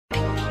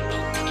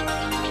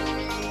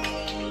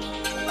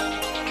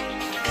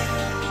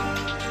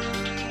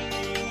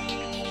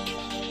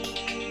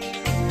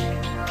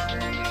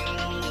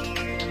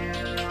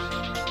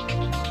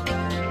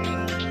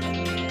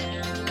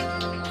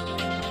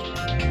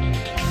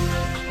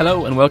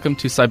Hello and welcome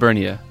to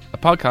Scibernia, a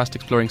podcast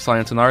exploring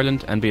science in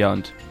Ireland and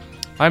beyond.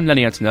 I'm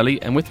Lenny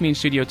Antonelli, and with me in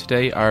studio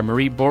today are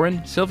Marie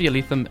Boren, Sylvia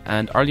Leatham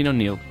and Arlene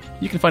O'Neill.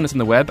 You can find us on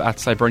the web at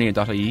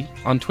scibernia.ie,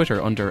 on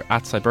Twitter under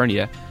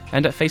 @Scibernia,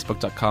 and at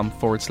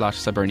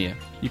facebook.com/Scibernia.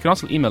 You can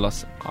also email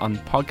us on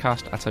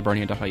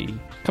podcast@scibernia.ie.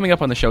 Coming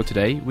up on the show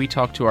today, we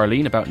talk to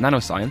Arlene about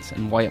nanoscience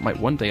and why it might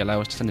one day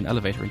allow us to send an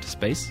elevator into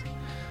space.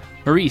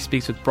 Marie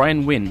speaks with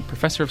Brian Wynne,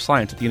 Professor of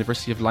Science at the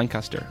University of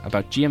Lancaster,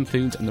 about GM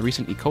foods and the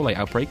recent E. coli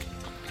outbreak.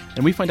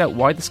 And we find out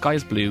why the sky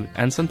is blue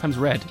and sometimes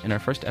red in our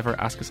first ever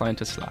Ask a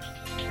Scientist slot.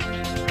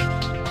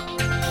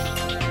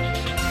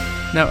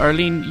 Now,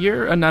 Arlene,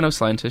 you're a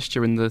nanoscientist.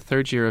 You're in the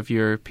third year of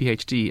your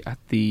PhD at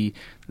this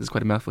is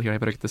quite a mouthful here, I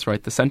better get this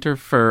right, the Centre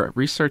for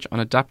Research on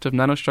Adaptive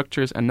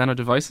Nanostructures and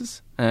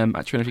Nanodevices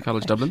at Trinity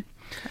College Dublin.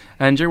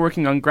 And you're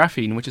working on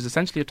graphene, which is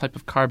essentially a type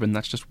of carbon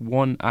that's just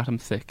one atom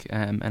thick,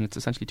 and it's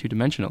essentially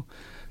two-dimensional.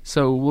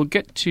 So we'll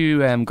get to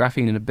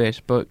graphene in a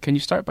bit, but can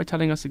you start by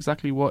telling us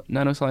exactly what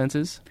nanoscience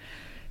is?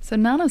 So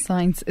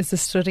nanoscience is the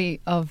study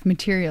of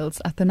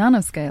materials at the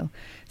nanoscale.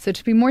 So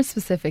to be more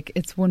specific,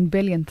 it's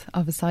 1/1000th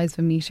of a size of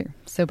a metre,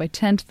 so by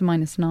 10 to the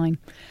minus 9.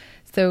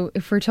 So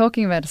if we're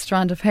talking about a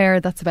strand of hair,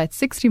 that's about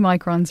 60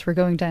 microns, we're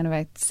going down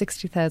about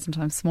 60,000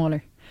 times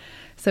smaller.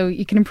 So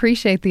you can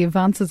appreciate the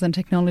advances in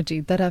technology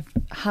that have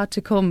had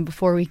to come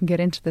before we can get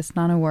into this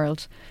nano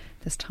world,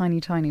 this tiny,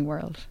 tiny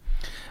world.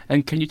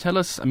 And can you tell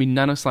us, I mean,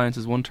 nanoscience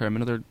is one term.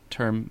 Another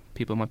term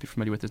people might be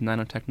familiar with is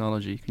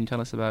nanotechnology. Can you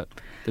tell us about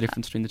the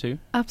difference between the two?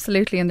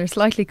 Absolutely, and they're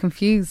slightly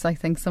confused, I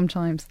think,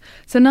 sometimes.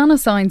 So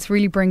nanoscience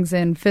really brings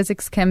in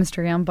physics,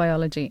 chemistry and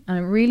biology, and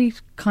it really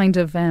kind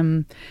of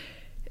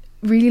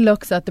really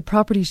looks at the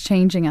properties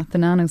changing at the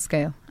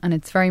nanoscale, and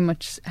it's very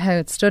much how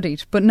it's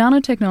studied. But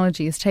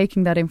nanotechnology is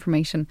taking that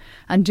information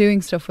and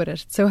doing stuff with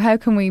it. So how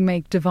can we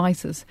make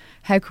devices?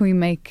 How can we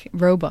make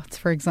robots,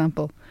 for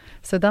example?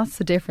 So that's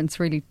the difference,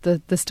 really,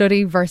 the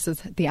study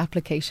versus the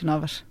application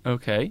of it.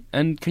 Okay.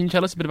 And can you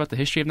tell us a bit about the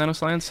history of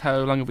nanoscience? How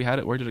long have we had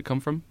it? Where did it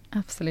come from?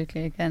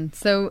 Absolutely, again.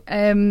 So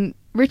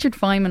Richard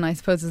Feynman, I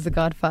suppose, is the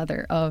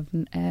godfather of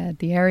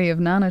the area of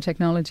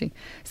nanotechnology.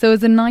 So it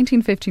was in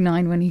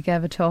 1959 when he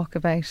gave a talk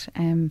about,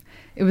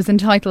 it was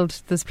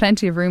entitled There's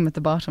Plenty of Room at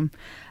the Bottom.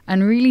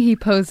 And really he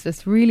posed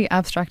this really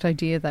abstract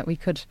idea that we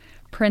could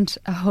print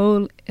a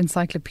whole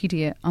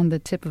encyclopedia on the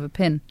tip of a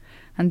pin.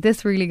 And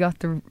this really got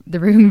the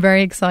room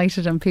very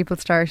excited, and people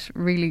start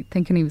really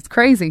thinking he was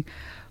crazy.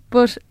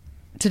 But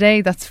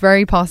today that's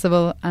very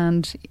possible,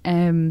 and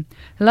a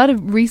lot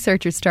of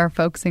researchers start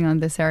focusing on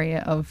this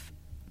area of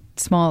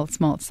small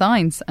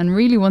science. And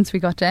really once we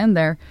got down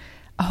there,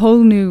 a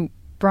whole new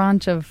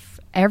branch of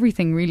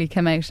everything really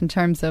came out in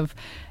terms of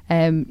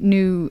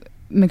new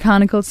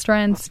mechanical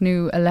strengths,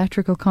 new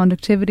electrical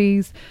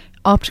conductivities,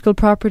 optical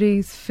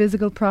properties,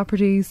 physical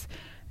properties.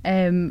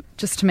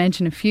 Just to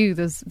mention a few,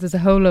 there's a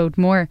whole load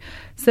more.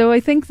 So I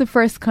think the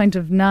first kind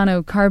of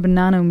carbon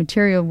nano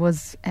material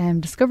was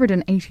discovered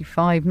in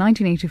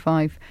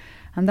 1985,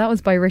 and that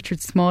was by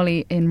Richard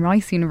Smalley in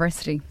Rice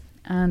University.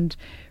 And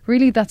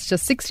really that's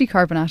just 60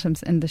 carbon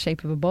atoms in the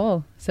shape of a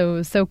ball. So it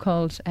was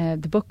so-called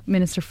the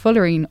Buckminster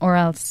fullerene, or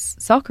else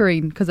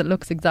soccerine, because it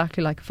looks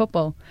exactly like a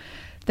football.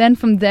 Then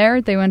from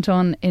there they went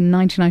on in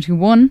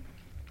 1991.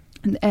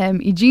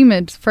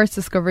 Egimid first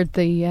discovered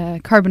the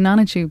carbon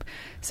nanotube.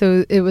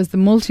 So it was the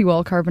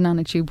multi-wall carbon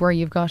nanotube, where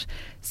you've got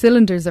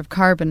cylinders of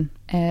carbon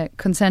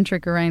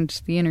concentric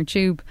around the inner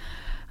tube.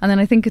 And then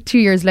I think 2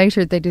 years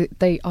later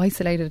they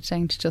isolated it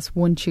down to just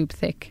one tube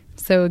thick.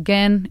 So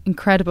again,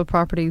 incredible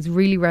properties,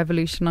 really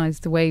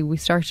revolutionised the way we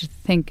started to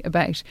think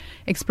about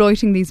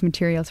exploiting these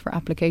materials for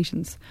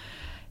applications.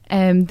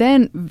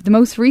 Then the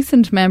most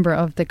recent member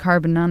of the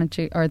carbon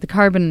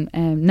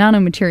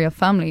nanomaterial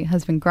family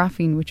has been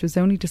graphene, which was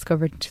only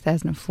discovered in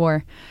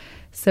 2004.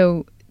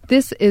 So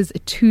this is a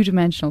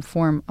two-dimensional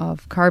form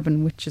of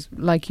carbon, which is,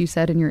 like you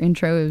said in your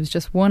intro, it was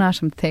just one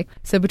atom thick.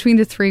 So between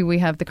the three we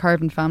have the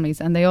carbon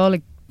families, and they all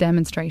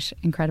demonstrate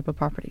incredible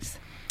properties.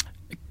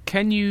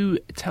 Can you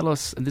tell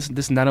us,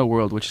 this nano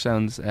world, which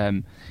sounds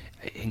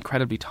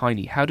incredibly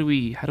tiny, how do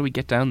we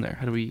get down there?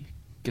 How do we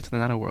get to the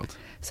nano world?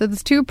 So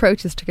there's two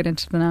approaches to get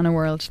into the nano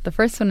world. The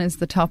first one is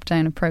the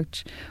top-down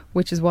approach,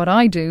 which is what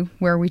I do,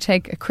 where we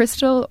take a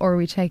crystal or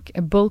we take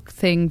a bulk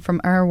thing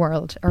from our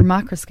world, our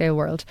macroscale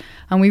world,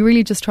 and we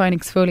really just try and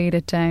exfoliate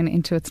it down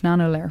into its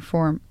nano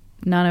or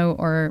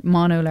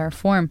monolayer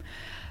form.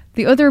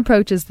 The other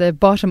approach is the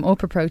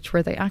bottom-up approach,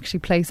 where they actually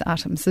place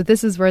atoms. So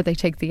this is where they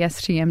take the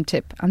STM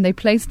tip and they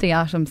place the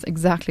atoms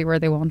exactly where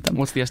they want them.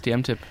 What's the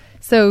STM tip?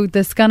 So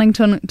the scanning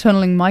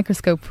tunnelling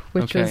microscope,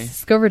 which was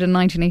discovered in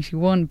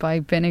 1981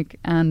 by Binnig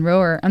and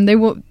Rohr, and they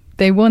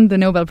won the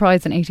Nobel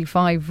Prize in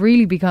 1985,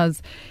 really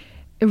because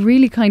it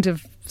really kind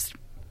of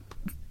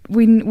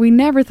we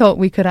never thought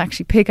we could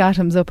actually pick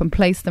atoms up and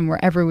place them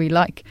wherever we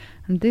like,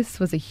 and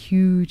this was a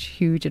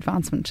huge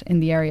advancement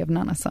in the area of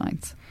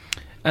nanoscience.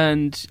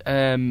 And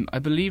I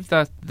believe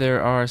that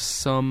there are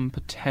some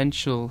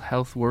potential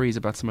health worries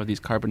about some of these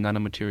carbon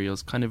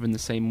nanomaterials, kind of in the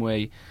same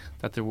way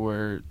that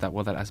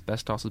that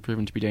asbestos is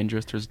proven to be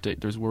dangerous.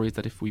 There's worries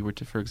that if we were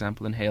to, for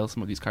example, inhale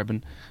some of these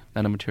carbon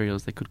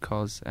nanomaterials, they could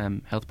cause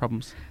health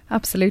problems.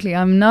 Absolutely.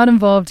 I'm not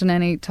involved in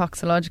any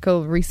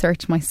toxicological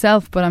research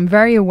myself, but I'm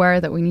very aware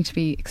that we need to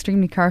be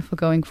extremely careful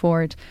going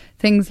forward.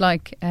 Things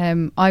like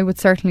I would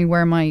certainly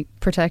wear my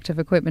protective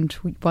equipment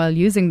while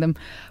using them.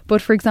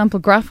 But for example,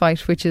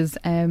 graphite, which is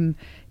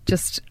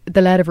just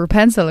the lead of a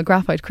pencil, a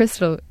graphite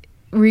crystal,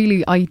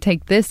 really I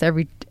take this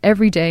every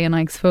day and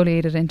I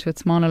exfoliate it into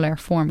its monolayer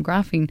form,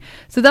 graphene.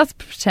 So that's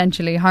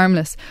potentially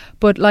harmless.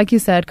 But like you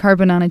said,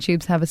 carbon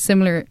nanotubes have a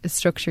similar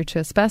structure to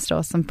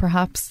asbestos, and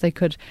perhaps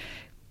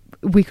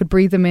we could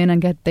breathe them in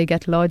and they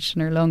get lodged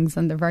in our lungs,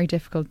 and they're very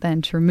difficult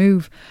then to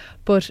remove.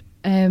 But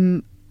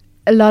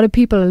a lot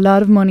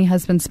of money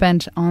has been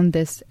spent on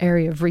this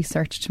area of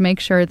research to make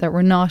sure that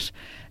we're not,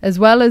 as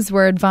well as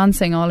we're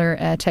advancing all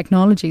our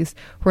technologies,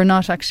 we're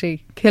not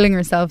actually killing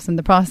ourselves in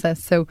the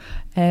process. So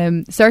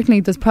certainly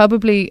there's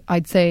probably,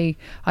 I'd say,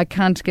 I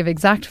can't give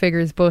exact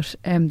figures, but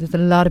there's a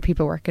lot of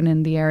people working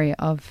in the area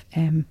of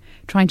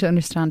trying to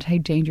understand how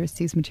dangerous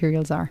these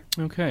materials are.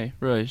 Okay,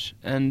 right.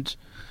 And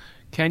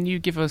can you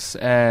give us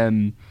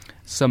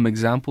some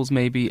examples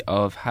maybe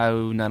of how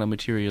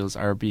nanomaterials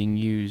are being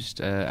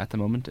used at the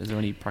moment? Is there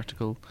any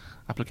practical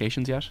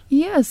applications yet?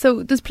 Yeah,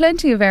 so there's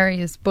plenty of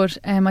areas, but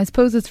I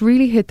suppose it's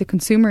really hit the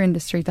consumer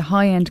industry, the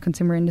high-end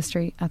consumer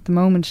industry at the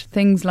moment.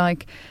 Things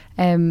like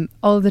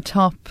all the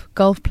top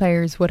golf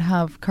players would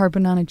have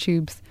carbon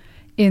nanotubes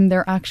in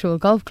their actual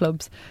golf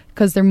clubs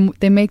because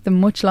they make them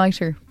much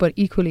lighter but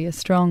equally as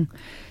strong.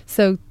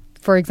 So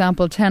for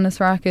example, tennis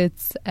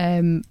rackets,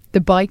 the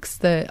bikes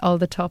that all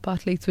the top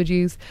athletes would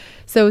use.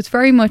 So it's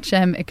very much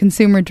a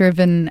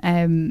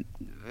consumer-driven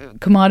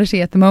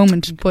commodity at the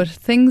moment. But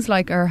things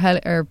like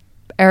our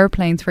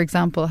airplanes, for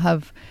example,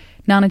 have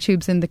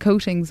nanotubes in the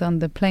coatings on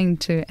the plane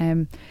to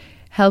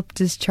help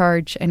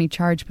discharge any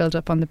charge built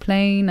up on the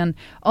plane, and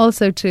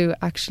also to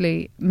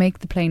actually make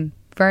the plane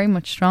very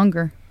much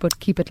stronger but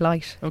keep it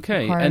light.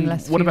 Okay, and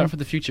what about for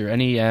the future?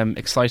 Any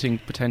exciting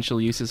potential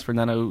uses for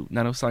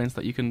nanoscience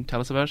that you can tell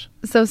us about?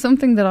 So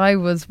something that I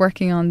was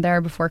working on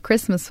there before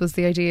Christmas was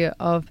the idea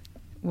of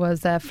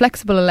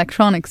flexible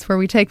electronics, where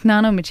we take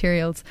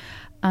nanomaterials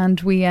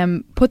and we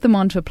put them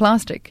onto a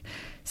plastic.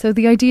 So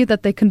the idea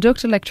that they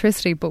conduct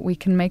electricity, but we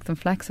can make them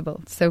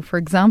flexible. So, for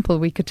example,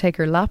 we could take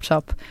our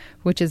laptop,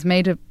 which is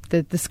made of,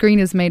 the screen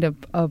is made of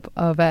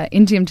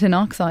indium tin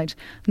oxide.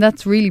 And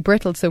that's really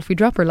brittle, so if we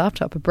drop our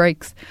laptop, it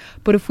breaks.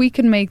 But if we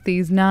can make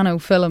these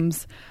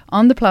nanofilms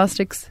on the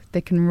plastics,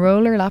 they can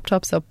roll our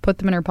laptops up, put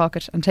them in our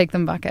pocket and take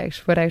them back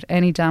out without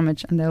any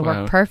damage, and they'll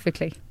work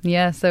perfectly.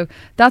 Yeah, so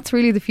that's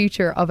really the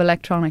future of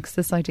electronics,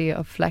 this idea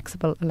of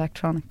flexible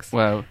electronics.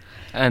 Wow.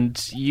 And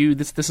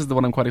this is the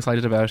one I'm quite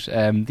excited about,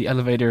 the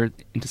elevator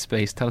into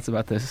space. Tell us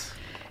about this.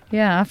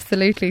 Yeah,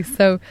 absolutely.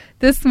 So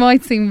this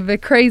might seem a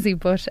bit crazy,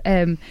 but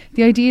the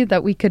idea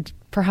that we could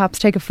perhaps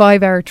take a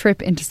 5-hour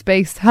trip into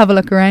space, have a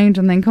look around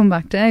and then come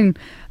back down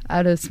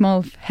at a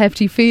small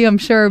hefty fee, I'm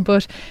sure.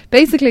 But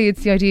basically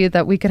it's the idea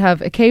that we could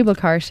have a cable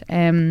cart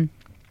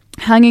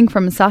hanging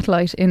from a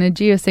satellite in a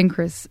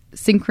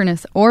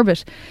geosynchronous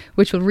orbit,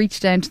 which will reach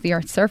down to the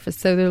Earth's surface.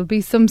 So there'll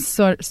be some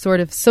sort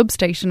of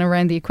substation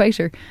around the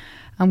equator,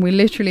 and we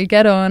literally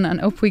get on and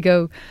up we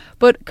go.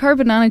 But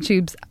carbon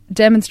nanotubes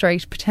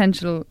demonstrate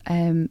potential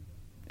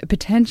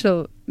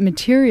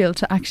material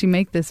to actually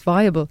make this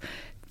viable.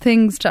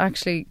 Things to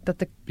actually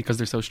because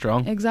they're so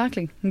strong.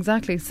 Exactly.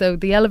 So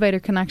the elevator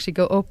can actually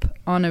go up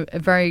on a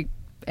very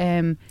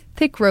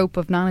thick rope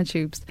of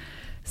nanotubes.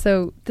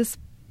 So this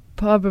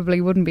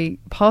probably wouldn't be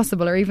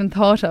possible or even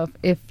thought of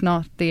if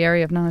not the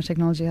area of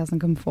nanotechnology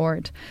hasn't come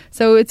forward.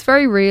 So it's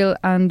very real,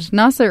 and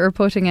NASA are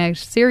putting out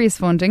serious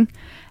funding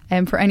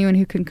for anyone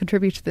who can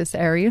contribute to this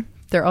area.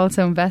 They're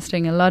also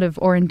investing a lot of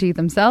R&D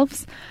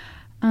themselves,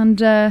 and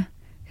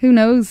who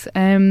knows,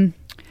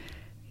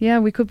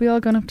 we could be all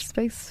going up to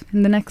space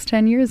in the next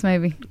 10 years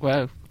maybe.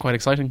 Wow, quite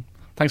exciting.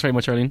 Thanks very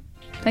much, Arlene.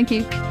 Thank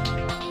you.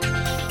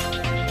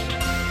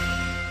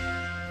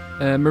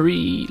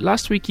 Marie,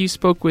 last week you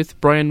spoke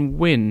with Brian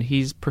Wynne.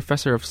 He's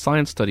Professor of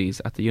Science Studies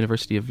at the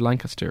University of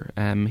Lancaster.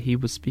 He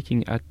was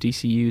speaking at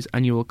DCU's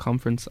annual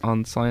conference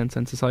on science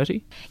and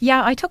society.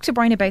 Yeah, I talked to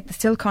Brian about the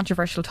still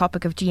controversial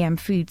topic of GM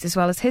foods, as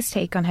well as his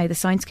take on how the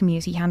science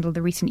community handled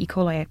the recent E.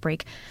 coli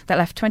outbreak that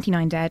left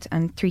 29 dead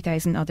and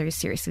 3,000 others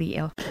seriously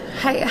ill.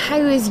 How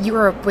is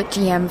Europe with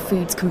GM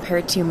foods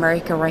compared to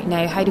America right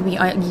now? How do we?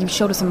 You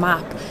showed us a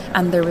map,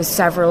 and there was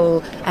several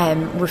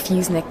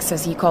refuseniks,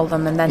 as you call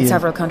them, and then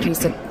several countries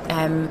that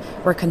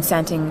were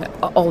consenting,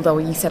 although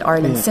you said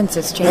Ireland since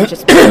it's changed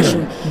its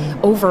position.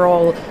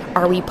 Overall,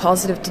 are we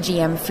positive to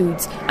GM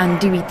foods,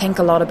 and do we think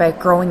a lot about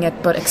growing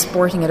it but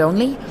exporting it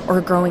only, or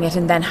growing it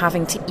and then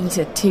having to eat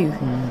it too?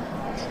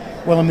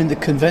 Well, I mean, the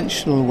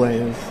conventional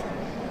way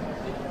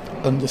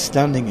of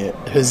understanding it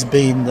has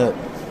been that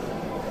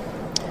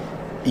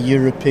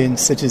European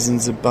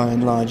citizens are by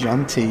and large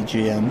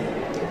anti-GM,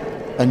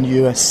 and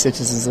US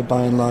citizens are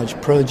by and large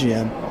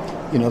pro-GM.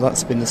 You know,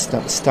 that's been a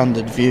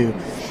standard view.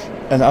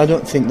 And I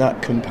don't think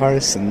that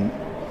comparison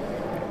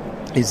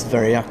is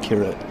very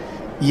accurate.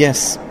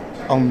 Yes,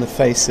 on the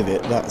face of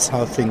it, that's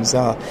how things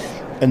are.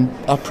 And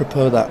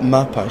apropos that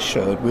map I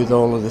showed with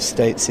all of the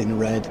states in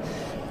red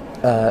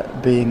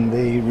being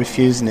the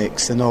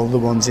refuseniks and all the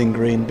ones in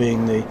green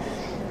being the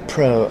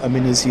pro, I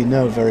mean, as you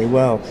know very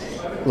well,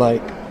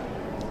 like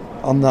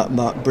on that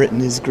map,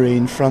 Britain is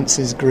green, France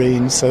is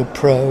green, so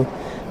pro,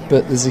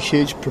 but there's a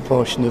huge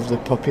proportion of the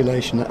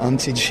population that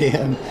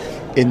anti-GM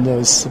in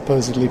those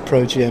supposedly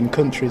pro-GM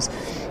countries.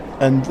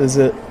 And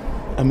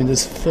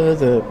there's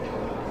further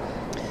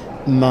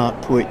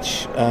map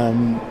which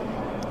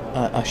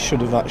I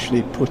should have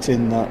actually put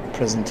in that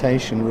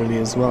presentation really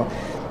as well,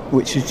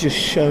 which is just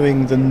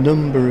showing the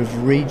number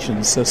of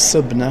regions, so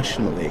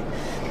subnationally,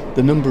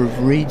 the number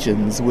of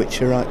regions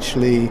which are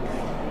actually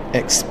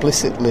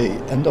explicitly,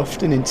 and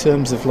often in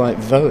terms of like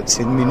votes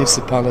in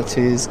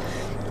municipalities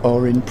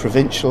or in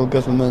provincial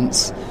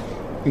governments,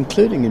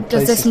 including in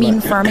places. Does this mean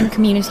like farming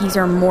communities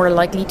are more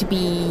likely to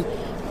be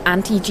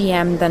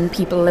anti-GM than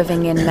people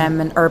living in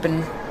an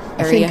urban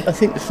area? I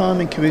think the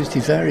farming community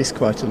varies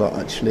quite a lot,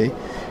 actually,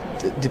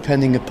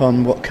 depending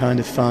upon what kind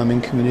of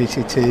farming community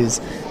it is,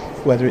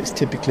 whether it's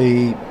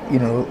typically, you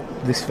know,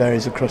 this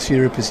varies across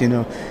Europe, as you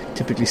know,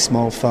 typically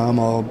small farm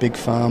or big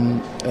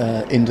farm,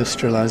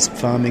 industrialised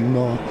farming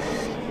more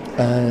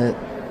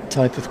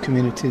type of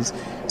communities.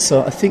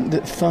 So I think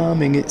that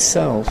farming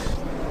itself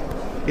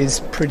is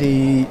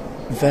pretty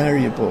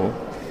variable,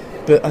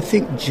 but I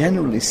think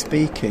generally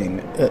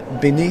speaking,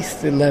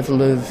 beneath the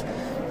level of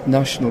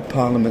national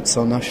parliaments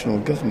or national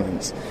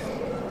governments,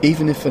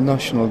 even if a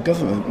national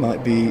government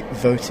might be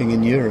voting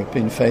in Europe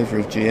in favour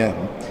of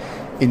GM,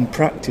 in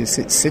practice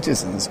its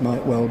citizens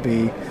might well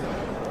be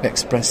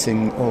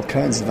expressing all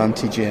kinds of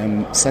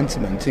anti-GM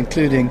sentiment,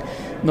 including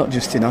not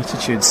just in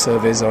attitude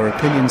surveys or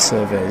opinion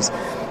surveys,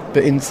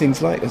 but in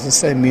things like, as I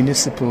say,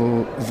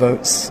 municipal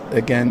votes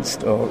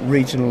against, or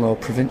regional or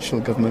provincial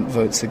government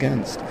votes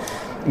against.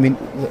 I mean,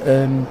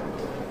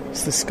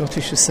 the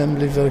Scottish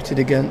Assembly voted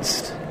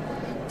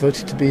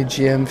to be a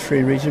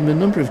GM-free region. The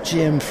number of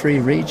GM-free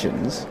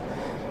regions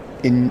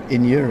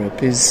in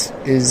Europe is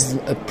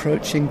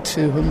approaching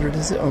 200,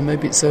 is it? Or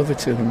maybe it's over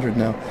 200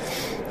 now.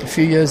 A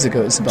few years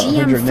ago, it's about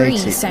 180.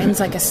 GM-free sounds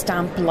like a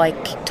stamp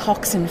like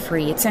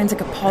toxin-free. It sounds like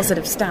a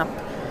positive stamp.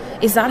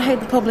 Is that how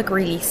the public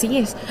really see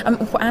it?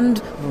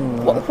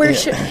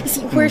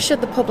 Where should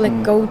the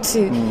public go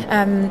to?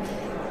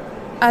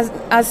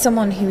 As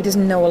someone who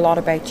doesn't know a lot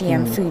about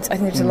GM foods, I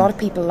think there's a lot of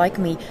people like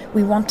me.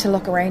 We want to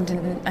look around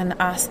and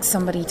ask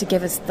somebody to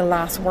give us the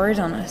last word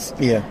on it.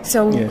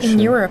 In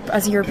Europe,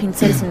 as a European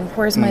citizen,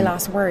 where's my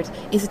last word?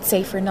 Is it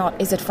safe or not?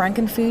 Is it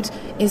Frankenfood?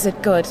 Is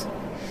it good?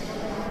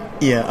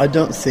 Yeah, I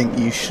don't think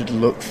you should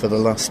look for the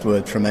last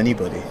word from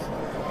anybody.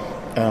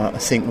 I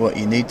think what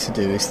you need to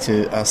do is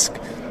to ask,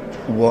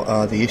 what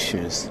are the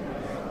issues?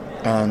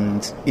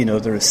 And, you know,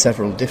 there are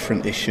several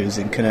different issues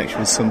in connection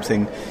with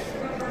something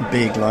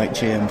big like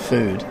GM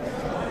food.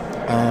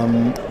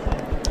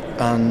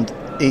 And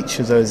each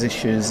of those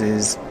issues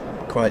is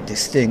quite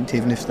distinct,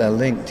 even if they're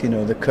linked. You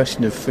know, the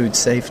question of food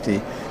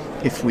safety,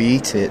 if we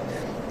eat it,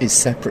 is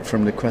separate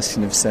from the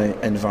question of, say,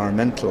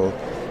 environmental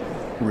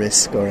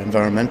risk or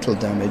environmental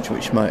damage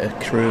which might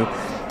accrue,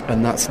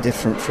 and that's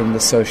different from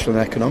the social and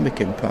economic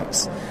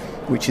impacts,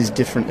 which is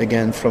different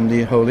again from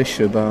the whole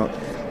issue about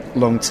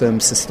long-term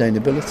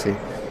sustainability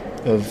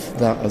of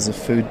that as a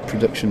food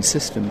production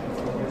system.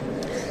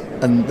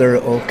 And there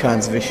are all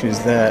kinds of issues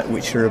there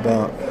which are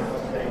about,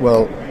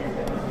 well,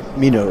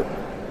 you know,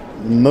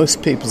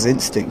 most people's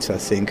instincts, I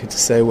think, are to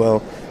say,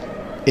 well,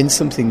 in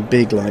something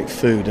big like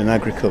food and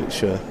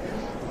agriculture,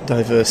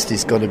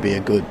 diversity's got to be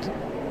a good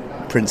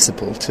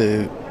principle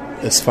to,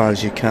 as far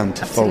as you can,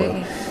 to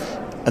Absolutely. follow.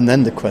 And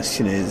then the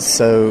question is,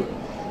 so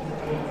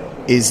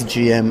is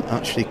GM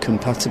actually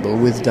compatible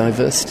with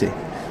diversity?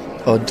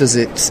 Or does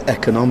its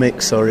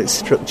economics or its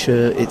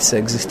structure, its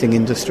existing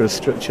industrial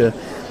structure,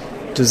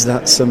 does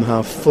that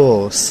somehow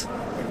force,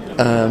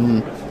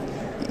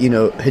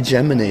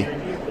 hegemony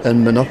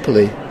and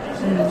monopoly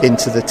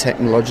into the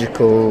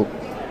technological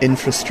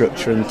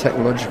infrastructure and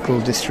technological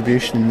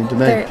distribution in the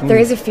domain? There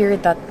is a fear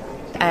that,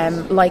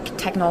 like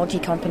technology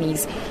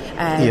companies,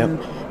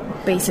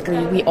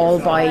 basically we all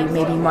buy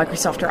maybe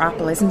Microsoft or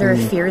Apple. Isn't there a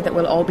fear that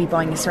we'll all be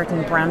buying a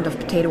certain brand of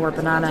potato or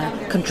banana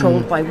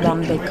controlled by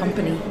one big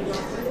company?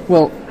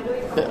 Well,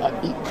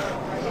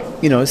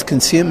 as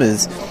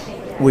consumers,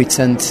 we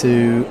tend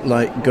to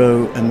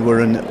go and we're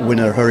in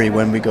a hurry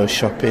when we go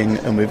shopping,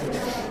 and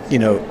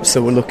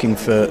so we're looking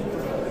for,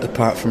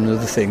 apart from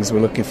other things, we're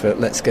looking for,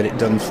 let's get it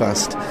done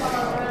fast.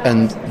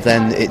 And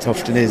then it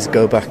often is,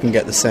 go back and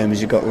get the same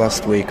as you got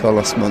last week or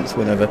last month,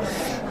 whenever.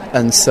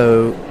 And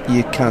so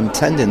you can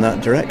tend in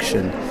that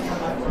direction.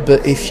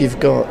 But if you've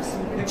got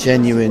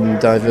genuine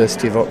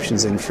diversity of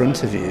options in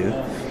front of you,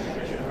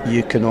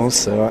 you can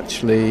also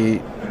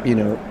actually,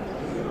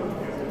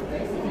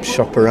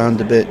 shop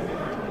around a bit,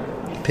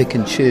 pick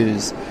and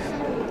choose.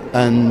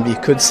 And you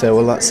could say,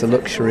 well, that's a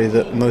luxury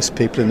that most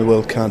people in the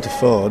world can't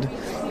afford.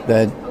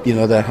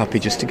 They're happy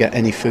just to get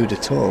any food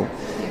at all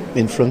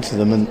in front of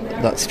them, and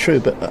that's true.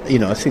 But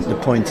I think the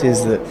point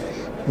is that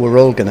we're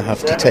all going to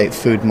have to take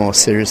food more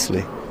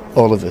seriously,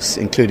 all of us,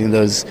 including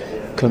those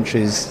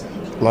countries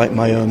like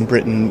my own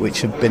Britain,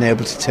 which have been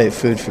able to take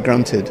food for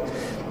granted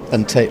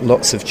and take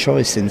lots of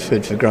choice in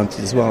food for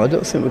granted as well. I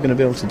don't think we're going to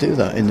be able to do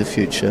that in the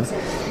future.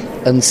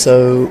 And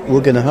so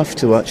we're going to have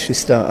to actually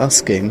start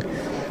asking,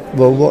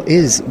 well,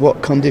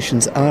 what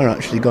conditions are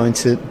actually going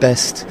to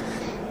best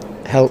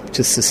help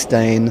to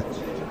sustain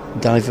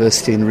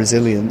diversity and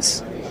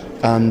resilience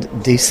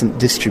and decent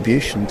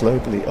distribution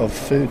globally of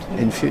food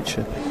in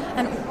future.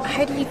 And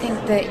how do you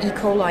think the E.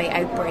 coli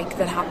outbreak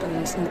that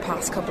happened in the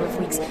past couple of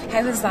weeks,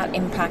 how has that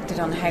impacted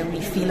on how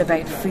we feel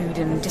about food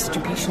and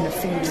distribution of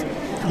food?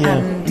 Yeah.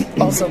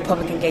 And also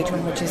public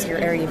engagement, which is your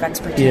area of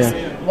expertise.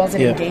 Yeah. Was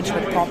it Yeah. engaged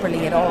with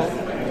properly at all?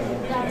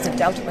 Was it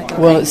dealt with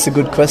okay? Well, it's a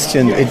good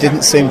question. It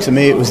didn't seem to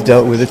me it was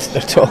dealt with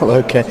at all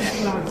okay.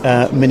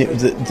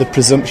 The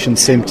presumption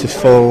seemed to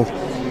fall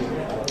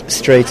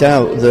straight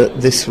out that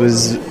this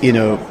was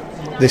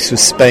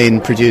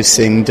Spain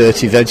producing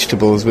dirty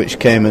vegetables which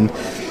came and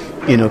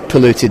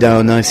polluted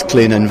our nice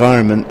clean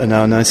environment and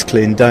our nice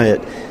clean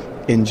diet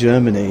in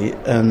Germany,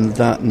 and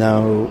that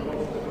now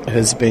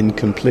has been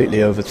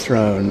completely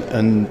overthrown.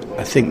 And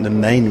I think the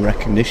main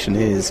recognition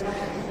is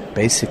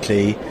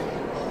basically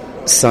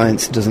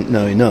science doesn't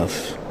know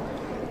enough.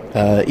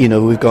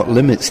 We've got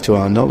limits to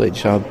our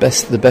knowledge.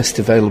 The best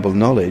available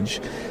knowledge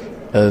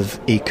of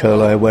E.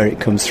 coli, where it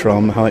comes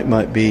from, how it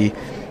might be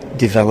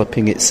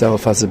developing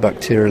itself as a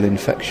bacterial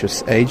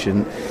infectious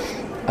agent,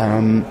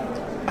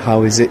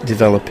 how is it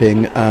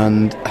developing,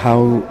 and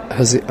how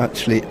has it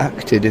actually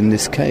acted in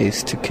this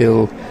case to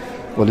kill,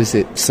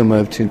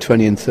 somewhere between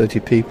 20 and 30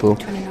 people,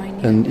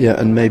 29,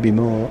 and maybe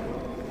more.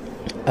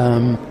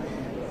 I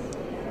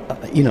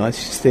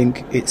just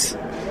think it's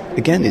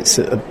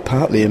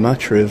partly a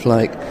matter of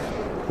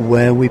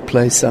where we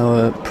place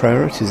our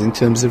priorities in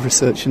terms of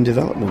research and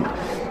development,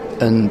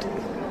 and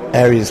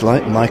areas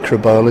like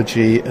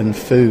microbiology and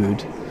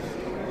food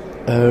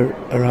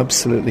are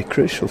absolutely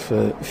crucial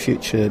for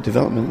future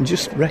development. And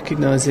just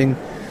recognising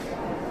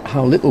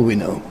how little we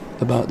know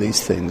about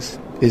these things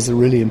is a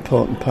really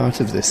important part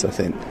of this, I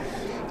think.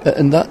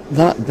 And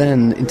that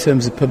then, in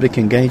terms of public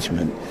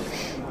engagement,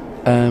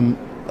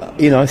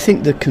 I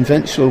think the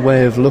conventional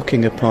way of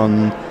looking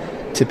upon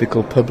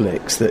typical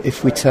publics, that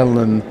if we tell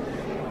them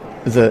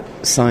that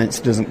science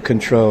doesn't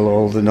control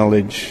all the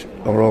knowledge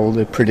or all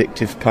the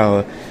predictive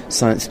power,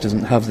 science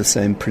doesn't have the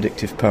same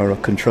predictive power or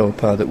control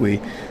power that we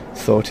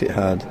thought it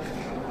had,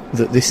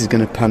 that this is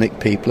going to panic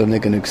people and they're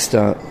going to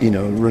start,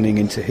 running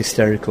into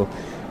hysterical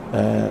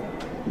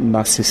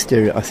mass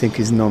hysteria, I think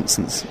is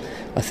nonsense.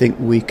 I think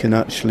we can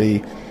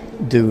actually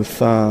do a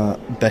far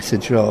better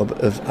job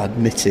of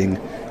admitting,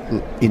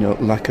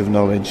 lack of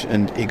knowledge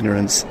and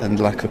ignorance and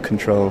lack of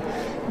control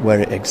where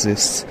it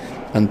exists,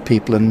 and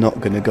people are not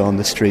going to go on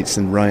the streets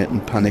and riot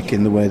and panic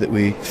in the way that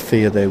we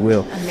fear they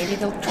will. And maybe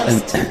they'll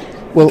trust.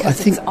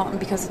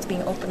 Because it's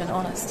being open and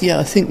honest. Yeah,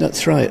 I think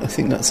that's right. I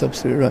think that's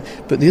absolutely right.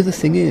 But the other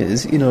thing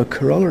is, a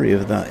corollary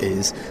of that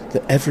is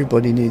that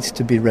everybody needs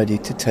to be ready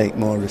to take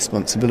more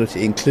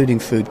responsibility, including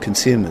food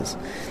consumers.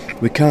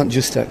 We can't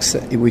just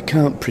we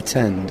can't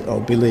pretend or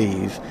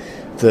believe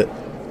that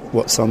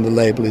what's on the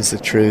label is the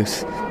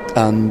truth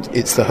and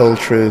it's the whole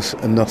truth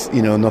and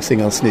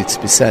nothing else needs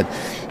to be said.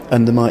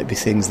 And there might be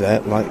things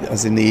there, like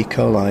as in the E.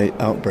 coli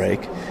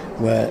outbreak,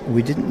 where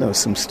we didn't know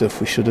some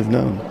stuff we should have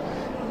known.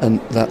 And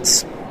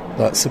that's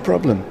a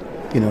problem,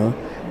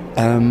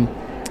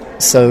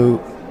 So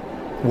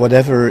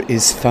whatever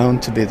is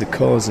found to be the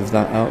cause of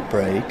that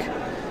outbreak,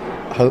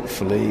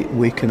 hopefully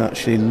we can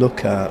actually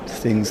look at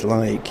things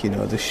like,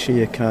 the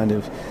sheer kind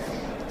of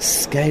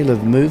scale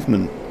of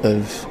movement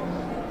of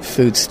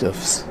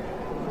foodstuffs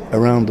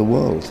around the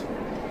world.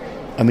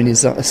 I mean,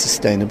 is it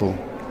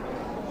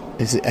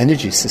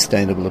energy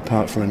sustainable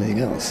apart from anything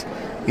else?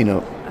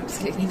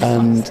 Absolutely not.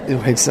 And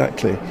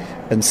exactly.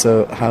 And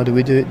so how do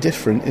we do it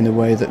different in a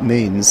way that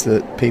means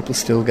that people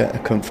still get a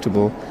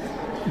comfortable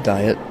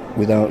diet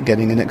without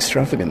getting an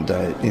extravagant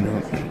diet,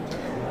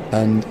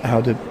 And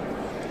how to...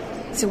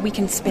 So we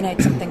can spin out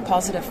something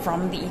positive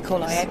from the E.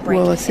 coli outbreak.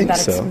 Well, I think that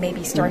so. It's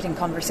maybe starting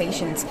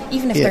conversations,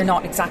 even if they're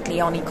not exactly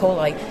on E.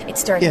 coli,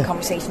 it's starting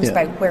conversations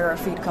about where our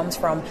food comes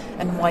from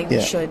and why we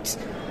should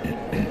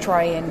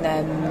try and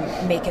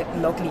make it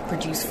locally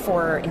produced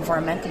for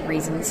environmental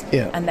reasons,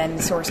 and then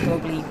source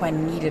globally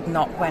when needed,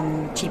 not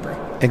when cheaper.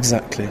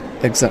 Exactly.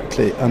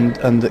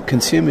 And that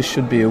consumers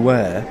should be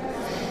aware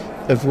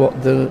of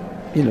what the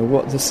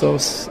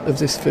source of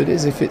this food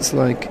is. If it's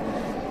like,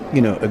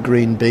 a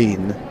green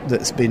bean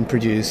that's been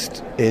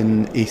produced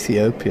in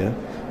Ethiopia,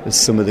 as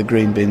some of the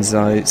green beans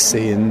I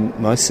see in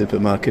my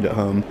supermarket at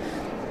home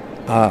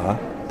are,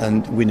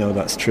 and we know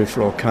that's true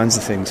for all kinds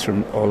of things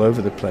from all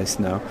over the place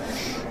now,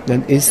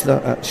 then is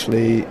that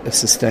actually a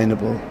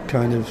sustainable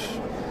kind of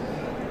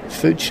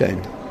food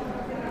chain?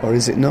 Or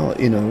is it not?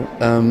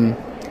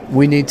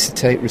 we need to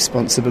take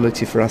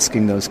responsibility for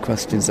asking those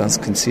questions as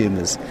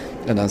consumers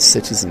and as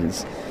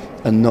citizens,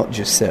 and not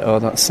just say, oh,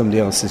 that's somebody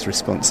else's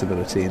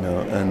responsibility,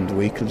 and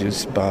we can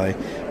just buy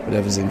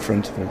whatever's in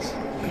front of us.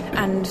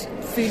 And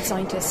food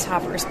scientists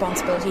have a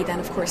responsibility then,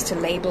 of course, to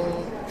label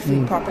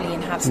food properly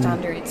and have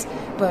standards.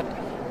 But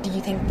do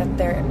you think that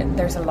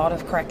there's a lot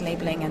of correct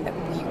labelling and that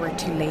we were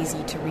too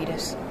lazy to read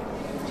it?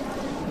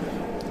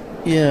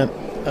 Yeah,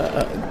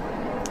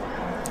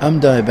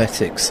 I'm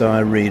diabetic, so I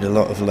read a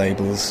lot of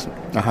labels.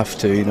 I have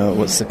to,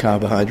 what's the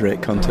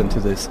carbohydrate content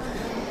of this?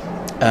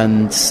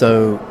 And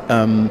so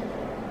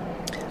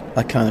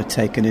I kind of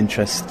take an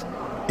interest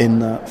in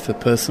that for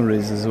personal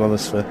reasons as well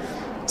as for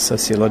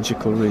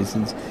sociological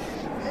reasons.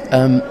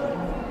 I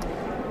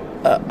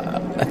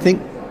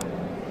think,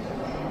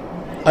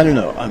 I don't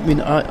know, I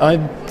mean,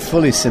 I'm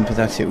fully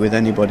sympathetic with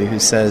anybody who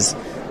says,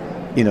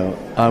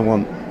 I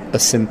want a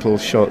simple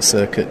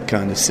short-circuit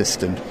kind of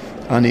system.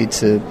 I need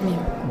to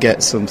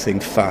get something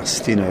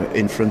fast,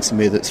 in front of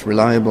me that's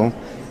reliable,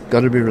 got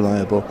to be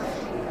reliable,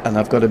 and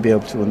I've got to be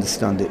able to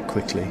understand it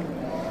quickly.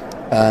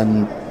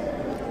 And,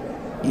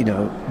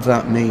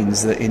 that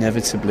means that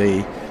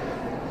inevitably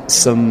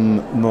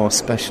some more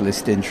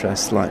specialist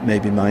interests, like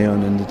maybe my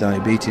own and the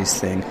diabetes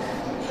thing,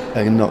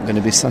 are not going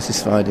to be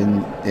satisfied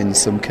in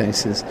some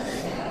cases.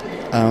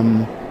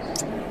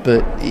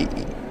 But,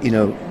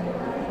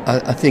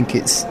 I think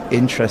it's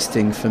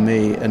interesting for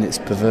me, and it's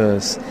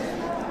perverse,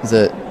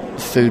 that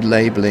food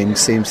labelling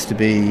seems to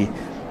be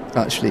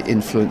actually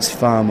influenced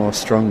far more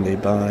strongly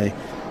by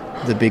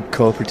the big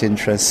corporate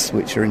interests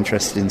which are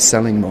interested in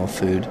selling more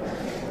food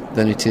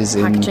than it is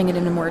packaging it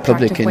in a more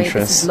attractive public way.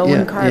 interest. This is low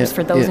in carbs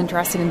for those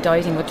interested in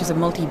dieting, which is a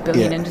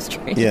multi-billion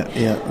industry. Yeah,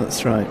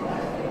 that's right.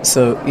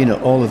 So,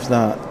 all of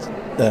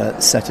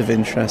that set of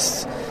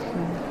interests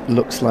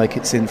looks like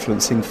it's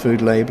influencing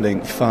food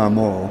labelling far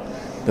more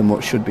than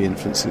what should be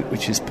influenced,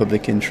 which is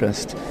public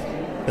interest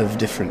of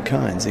different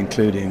kinds,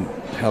 including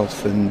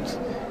health and,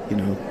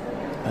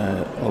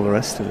 all the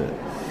rest of it.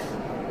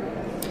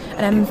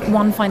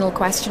 One final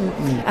question.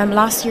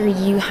 Last year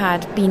you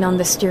had been on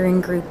the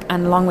steering group,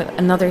 and along with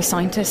another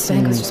scientist, I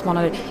think it was just one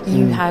other,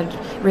 you had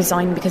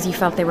resigned because you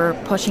felt they were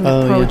pushing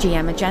a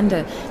pro-GM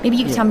agenda. Maybe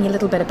you could tell me a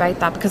little bit about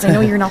that, because I know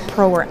you're not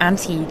pro or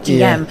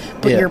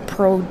anti-GM, but you're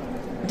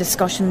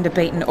pro-discussion,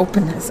 debate and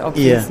openness,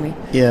 obviously.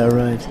 Yeah,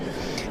 right.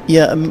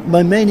 Yeah,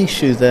 my main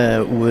issue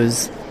there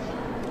was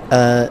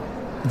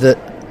that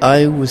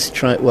I was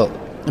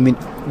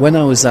when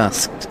I was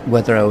asked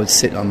whether I would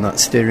sit on that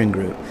steering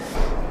group,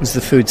 it was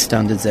the Food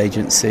Standards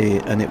Agency,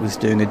 and it was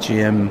doing a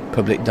GM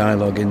public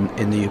dialogue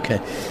in the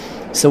UK.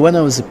 So when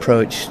I was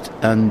approached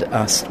and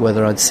asked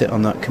whether I'd sit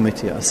on that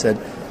committee, I said,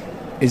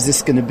 is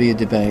this going to be a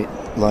debate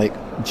like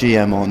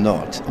GM or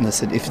not? And I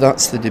said, if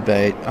that's the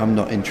debate, I'm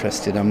not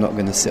interested, I'm not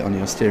going to sit on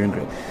your steering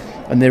group.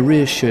 And they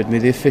reassured me,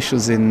 the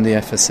officials in the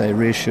FSA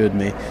reassured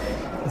me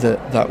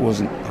that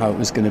wasn't how it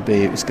was going to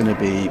be. It was going to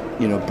be,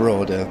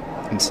 broader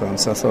and so on.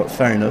 So I thought,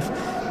 fair enough,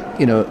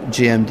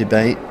 GM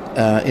debate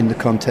in the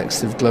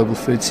context of global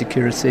food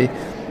security,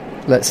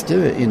 let's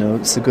do it.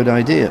 It's a good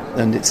idea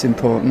and it's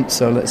important,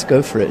 so let's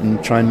go for it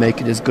and try and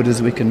make it as good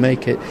as we can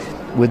make it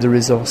with the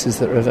resources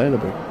that are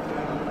available.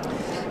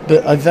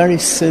 But I very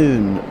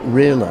soon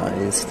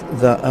realised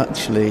that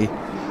actually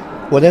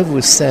whatever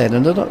was said,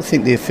 and I don't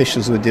think the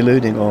officials were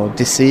deluding or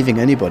deceiving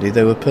anybody,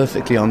 they were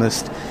perfectly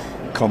honest,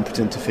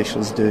 competent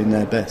officials doing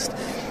their best.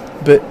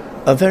 But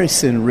I very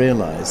soon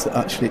realised that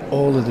actually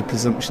all of the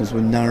presumptions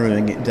were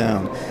narrowing it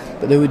down,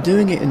 but they were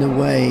doing it in a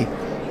way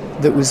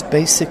that was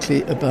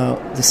basically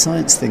about the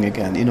science thing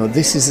again.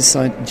 This is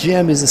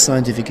GM is a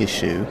scientific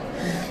issue,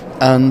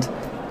 and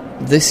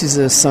this is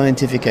a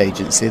scientific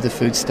agency. The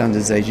Food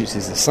Standards Agency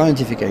is a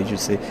scientific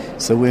agency,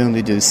 so we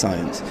only do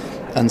science.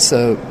 And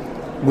so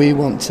we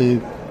want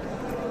to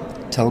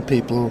tell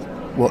people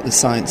what the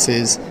science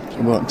is,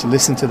 we want to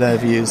listen to their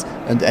views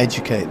and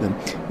educate them.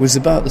 It was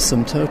about the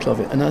sum total of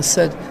it. And I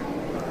said,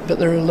 but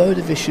there are a load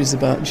of issues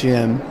about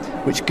GM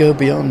which go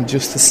beyond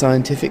just the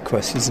scientific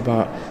questions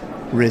about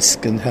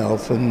risk and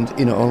health and,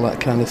 all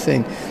that kind of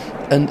thing.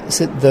 And I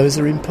said, those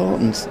are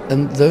important,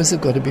 and those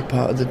have got to be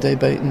part of the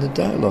debate and the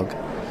dialogue.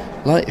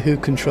 Like who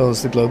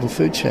controls the global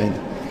food chain,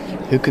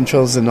 who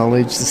controls the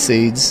knowledge, the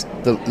seeds,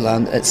 the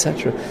land,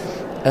 etc.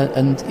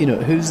 And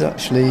who's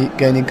actually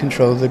gaining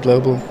control of the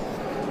global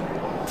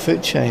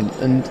food chain.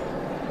 And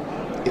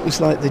it was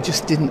like they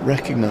just didn't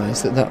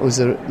recognise that was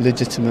a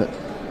legitimate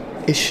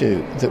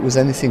issue that was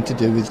anything to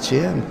do with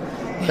GM.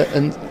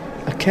 And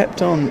I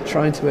kept on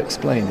trying to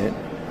explain it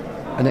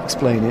and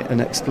explain it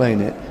and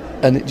explain it,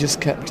 and it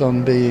just kept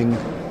on being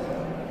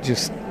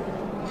just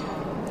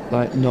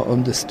like not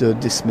understood,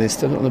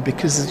 dismissed, I don't know,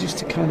 because there's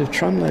just a kind of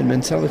tramline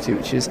mentality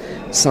which is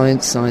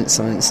science, science,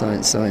 science,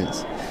 science,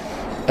 science.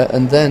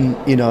 And then,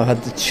 I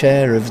had the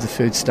chair of the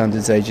Food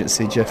Standards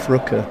Agency, Jeff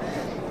Rucker,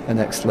 an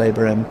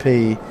ex-Labour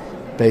MP,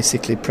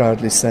 basically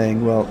proudly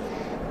saying, well,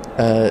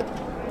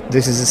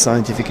 this is a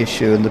scientific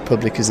issue and the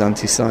public is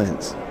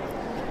anti-science.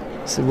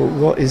 So, well,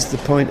 what is the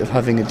point of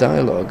having a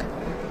dialogue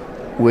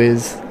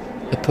with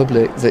a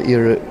public that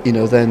you're,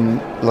 then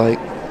like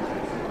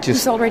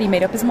just... He's already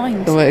made up his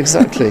mind. Oh,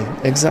 exactly.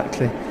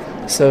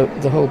 So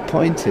the whole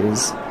point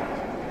is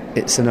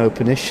it's an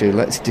open issue.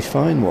 Let's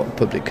define what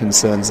public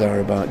concerns are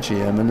about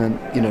GM and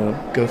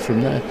then, go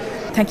from there.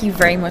 Thank you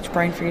very much,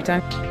 Brian, for your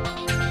time.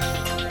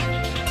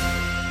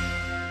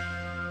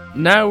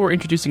 Now we're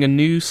introducing a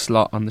new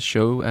slot on the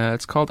show.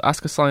 It's called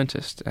Ask a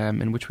Scientist,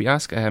 in which we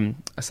ask a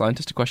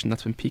scientist a question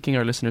that's been piquing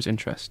our listeners'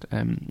 interest.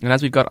 And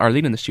as we've got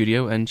Arlene in the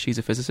studio, and she's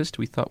a physicist,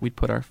 we thought we'd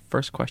put our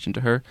first question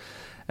to her.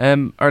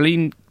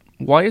 Arlene,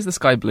 why is the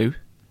sky blue?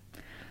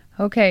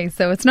 Okay,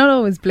 so it's not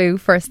always blue,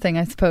 first thing,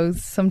 I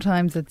suppose.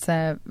 Sometimes it's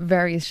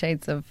various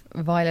shades of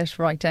violet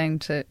right down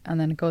to, and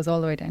then it goes all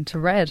the way down to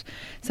red.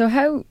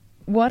 So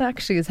what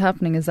actually is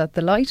happening is that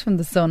the light from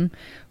the sun,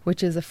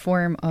 which is a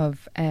form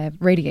of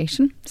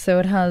radiation, so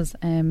it has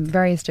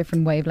various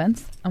different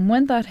wavelengths, and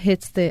when that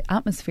hits the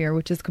atmosphere,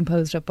 which is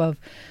composed up of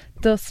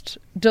dust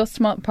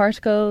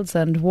particles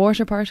and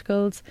water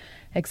particles,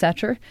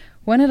 etc.,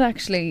 when it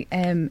actually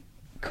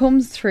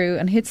comes through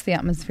and hits the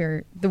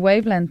atmosphere, the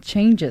wavelength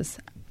changes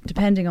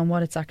depending on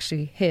what it's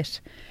actually hit.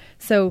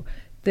 So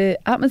the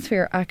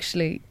atmosphere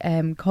actually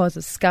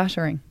causes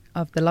scattering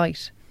of the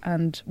light,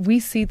 and we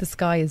see the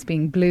sky as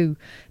being blue.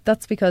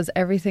 That's because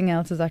everything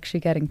else is actually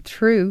getting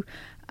through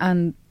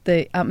and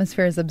the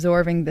atmosphere is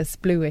absorbing this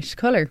bluish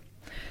colour.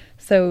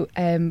 So,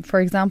 for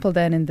example,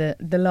 then in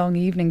the long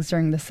evenings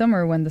during the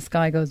summer when the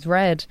sky goes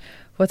red,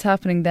 what's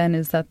happening then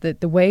is that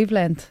the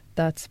wavelength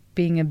that's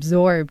being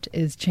absorbed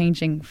is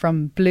changing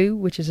from blue,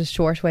 which is a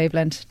short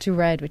wavelength, to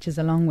red, which is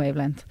a long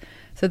wavelength.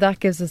 So that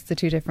gives us the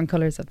two different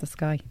colours of the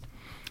sky.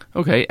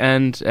 Okay,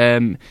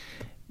 and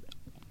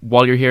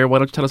while you're here, why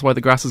don't you tell us why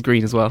the grass is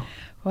green as well?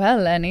 Well,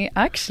 Lenny,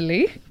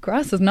 actually,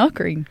 grass is not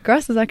green.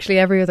 Grass is actually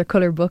every other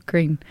colour but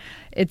green.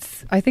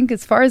 I think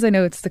as far as I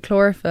know, it's the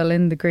chlorophyll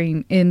in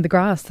the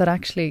grass that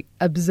actually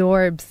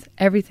absorbs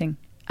everything.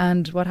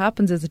 And what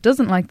happens is it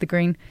doesn't like the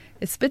green,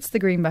 it spits the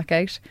green back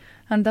out,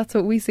 and that's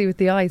what we see with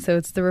the eye. So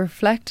it's the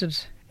reflected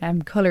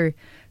colour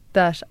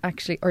that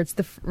actually, or it's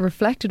the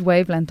reflected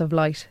wavelength of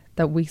light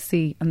that we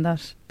see, and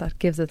that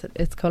gives it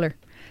its colour.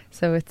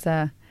 So it's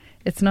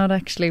not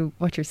actually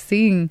what you're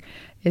seeing,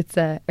 it's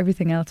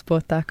everything else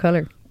but that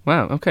colour.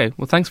 Wow, okay.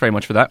 Well, thanks very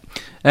much for that.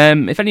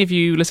 If any of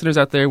you listeners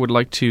out there would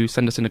like to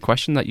send us in a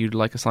question that you'd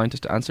like a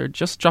scientist to answer,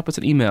 just drop us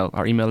an email.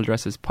 Our email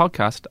address is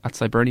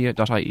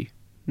podcast@scibernia.ie.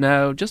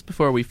 Now, just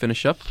before we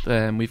finish up,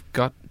 we've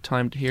got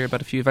time to hear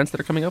about a few events that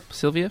are coming up.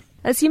 Sylvia?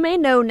 As you may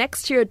know,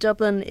 next year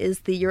Dublin is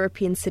the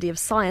European City of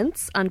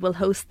Science and will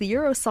host the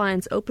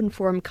Euroscience Open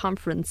Forum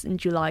Conference in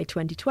July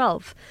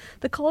 2012.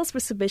 The calls for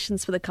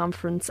submissions for the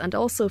conference and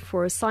also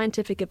for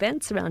scientific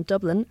events around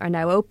Dublin are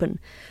now open.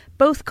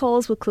 Both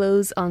calls will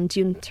close on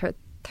June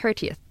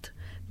 30th.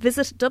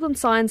 Visit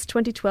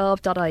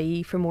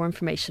dublinscience2012.ie for more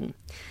information.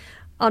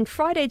 On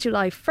Friday,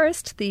 July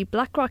 1st, the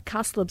Blackrock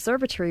Castle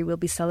Observatory will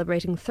be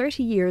celebrating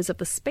 30 years of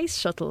the Space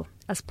Shuttle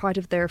as part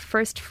of their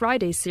First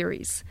Friday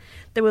series.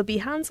 There will be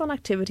hands-on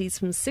activities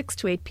from 6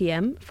 to 8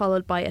 p.m,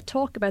 followed by a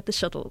talk about the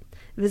shuttle.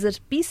 Visit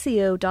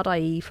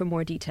bco.ie for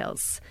more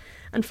details.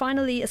 And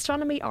finally,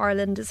 Astronomy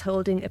Ireland is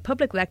holding a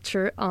public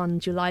lecture on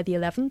July the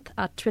 11th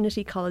at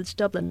Trinity College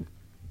Dublin.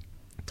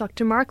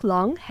 Dr. Mark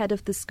Long, head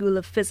of the School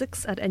of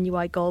Physics at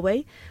NUI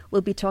Galway,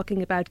 will be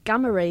talking about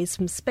gamma rays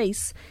from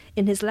space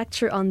in his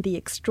lecture on the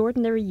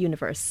extraordinary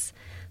universe.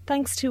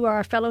 Thanks to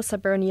our fellow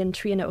Scibernian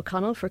Triana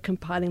O'Connell for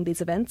compiling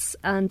these events,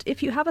 and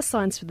if you have a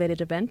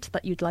science-related event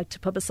that you'd like to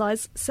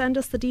publicise, send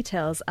us the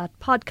details at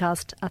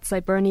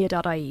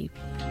podcast@scibernia.ie.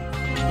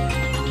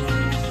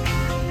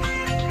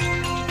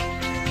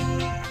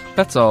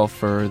 That's all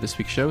for this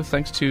week's show.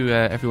 Thanks to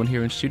everyone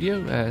here in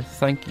studio.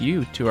 Thank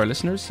you to our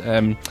listeners.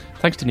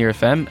 Thanks to Near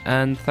FM,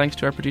 and thanks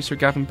to our producer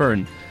Gavin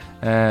Byrne.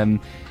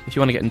 If you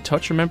want to get in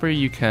touch, remember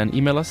you can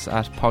email us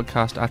at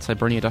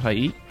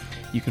podcast@scibernia.ie.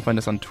 You can find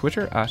us on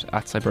Twitter at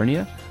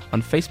 @Scibernia,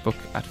 on Facebook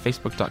at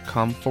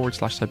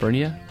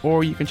facebook.com/Scibernia,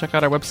 or you can check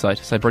out our website,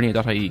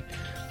 scibernia.ie.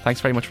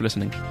 Thanks very much for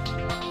listening.